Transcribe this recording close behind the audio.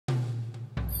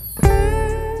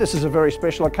This is a very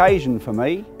special occasion for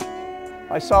me.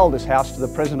 I sold this house to the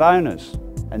present owners,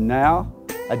 and now,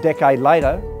 a decade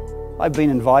later, I've been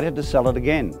invited to sell it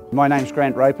again. My name's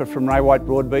Grant Roper from Ray White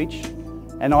Broadbeach,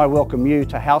 and I welcome you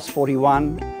to House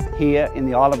 41 here in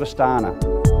the Isle of Istana.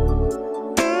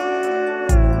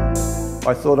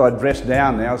 I thought I'd dress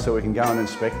down now so we can go and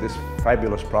inspect this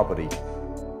fabulous property.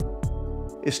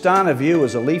 Istana View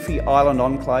is a leafy island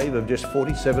enclave of just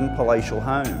 47 palatial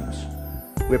homes,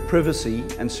 where privacy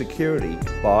and security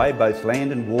by both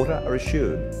land and water are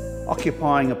assured.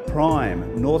 Occupying a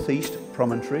prime northeast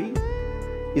promontory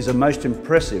is a most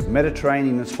impressive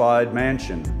Mediterranean-inspired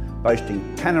mansion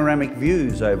boasting panoramic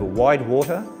views over wide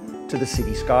water to the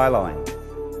city skyline.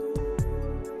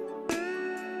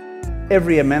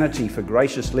 Every amenity for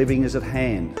gracious living is at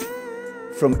hand,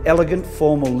 from elegant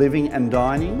formal living and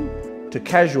dining to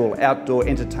casual outdoor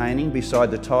entertaining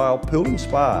beside the tile pool and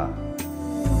spa.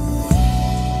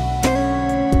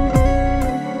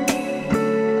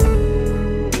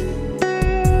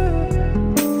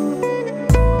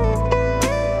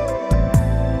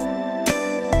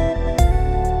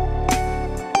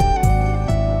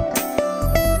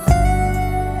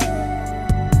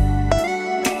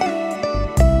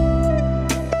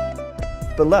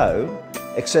 Below,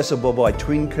 accessible by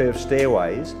twin curved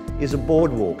stairways, is a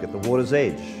boardwalk at the water's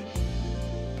edge,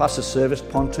 plus a serviced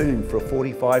pontoon for a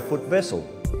 45-foot vessel.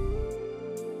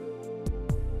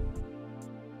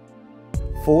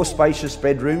 4 spacious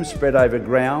bedrooms spread over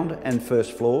ground and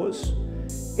first floors.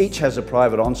 Each has a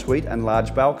private ensuite and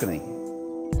large balcony,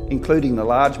 including the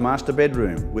large master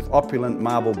bedroom with opulent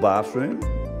marble bathroom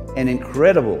and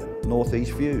incredible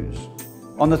northeast views.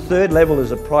 On the 3rd level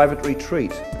is a private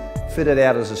retreat fitted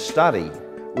out as a study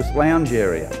with lounge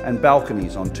area and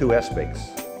balconies on 2 aspects.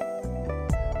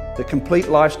 The complete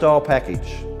lifestyle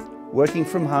package, working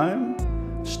from home,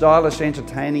 stylish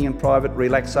entertaining and private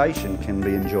relaxation can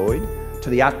be enjoyed to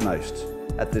the utmost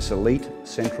at this elite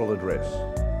central address.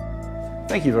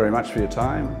 Thank you very much for your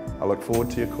time. I look forward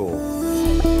to your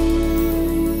call.